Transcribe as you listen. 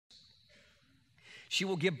She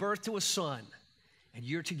will give birth to a son, and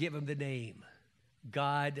you're to give him the name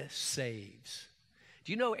God Saves.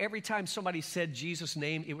 Do you know every time somebody said Jesus'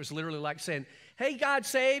 name, it was literally like saying, hey, God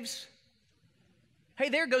saves. Hey,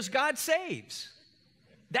 there goes God saves.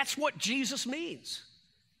 That's what Jesus means.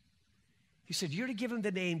 He said, you're to give him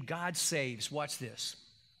the name God Saves. Watch this.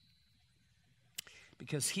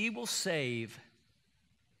 Because he will save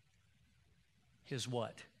his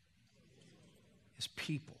what? His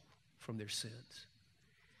people from their sins.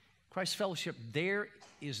 Christ Fellowship, there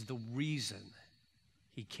is the reason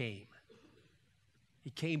he came.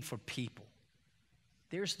 He came for people.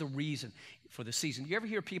 There's the reason for the season. You ever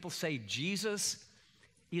hear people say Jesus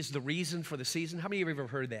is the reason for the season? How many of you have ever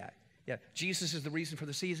heard that? Yeah, Jesus is the reason for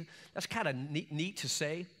the season. That's kind of neat to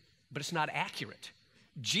say, but it's not accurate.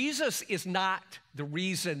 Jesus is not the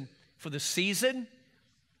reason for the season.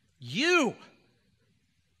 You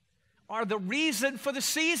are the reason for the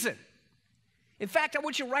season. In fact, I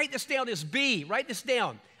want you to write this down as B. Write this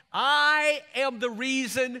down. I am the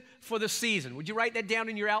reason for the season. Would you write that down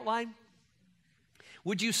in your outline?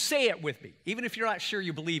 Would you say it with me? Even if you're not sure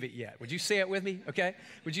you believe it yet. Would you say it with me? Okay?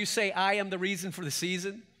 Would you say, I am the reason for the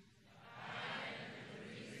season?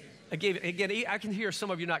 Again, I can hear some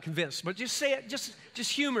of you not convinced, but just say it. Just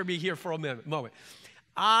humor me here for a moment.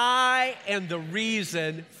 I am the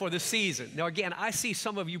reason for the season. Now, again, I see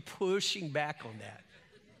some of you pushing back on that.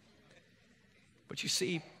 But you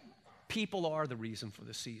see, people are the reason for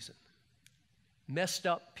the season. Messed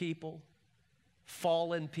up people,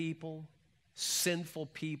 fallen people, sinful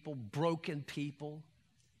people, broken people.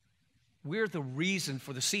 We're the reason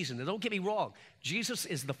for the season. Now, don't get me wrong. Jesus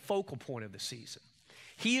is the focal point of the season.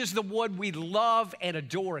 He is the one we love and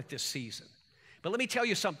adore at this season. But let me tell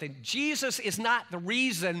you something. Jesus is not the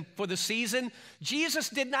reason for the season. Jesus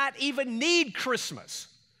did not even need Christmas.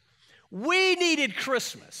 We needed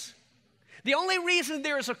Christmas. The only reason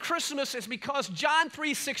there is a Christmas is because John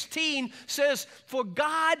 3:16 says, for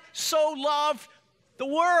God so loved the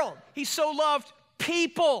world. He so loved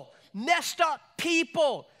people, messed up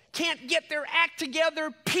people, can't get their act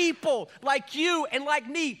together people like you and like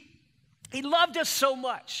me. He loved us so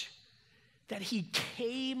much that he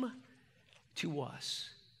came to us.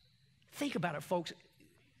 Think about it, folks.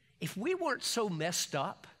 If we weren't so messed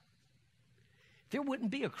up, there wouldn't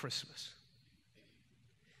be a Christmas.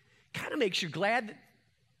 Kind of makes you glad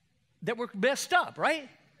that we're messed up, right?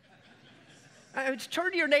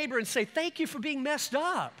 Turn to your neighbor and say, thank you for being messed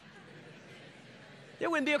up. There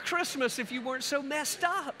wouldn't be a Christmas if you weren't so messed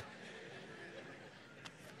up.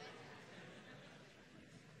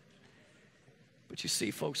 But you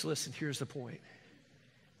see, folks, listen, here's the point.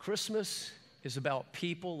 Christmas is about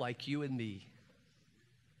people like you and me,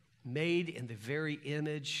 made in the very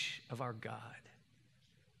image of our God,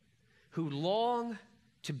 who long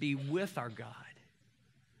to be with our God.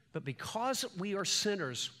 But because we are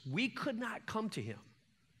sinners, we could not come to him.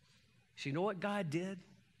 So you know what God did?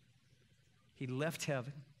 He left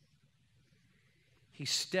heaven. He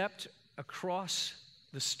stepped across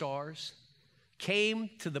the stars, came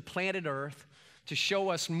to the planet Earth to show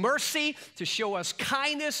us mercy, to show us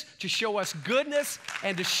kindness, to show us goodness,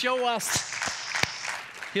 and to show us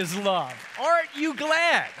his love. Aren't you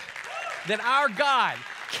glad that our God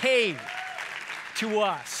came to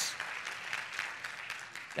us?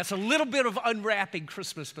 That's a little bit of unwrapping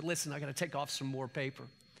Christmas, but listen, I got to take off some more paper.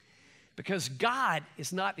 Because God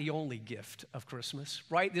is not the only gift of Christmas.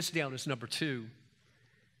 Write this down as number 2.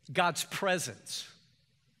 God's presence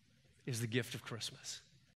is the gift of Christmas.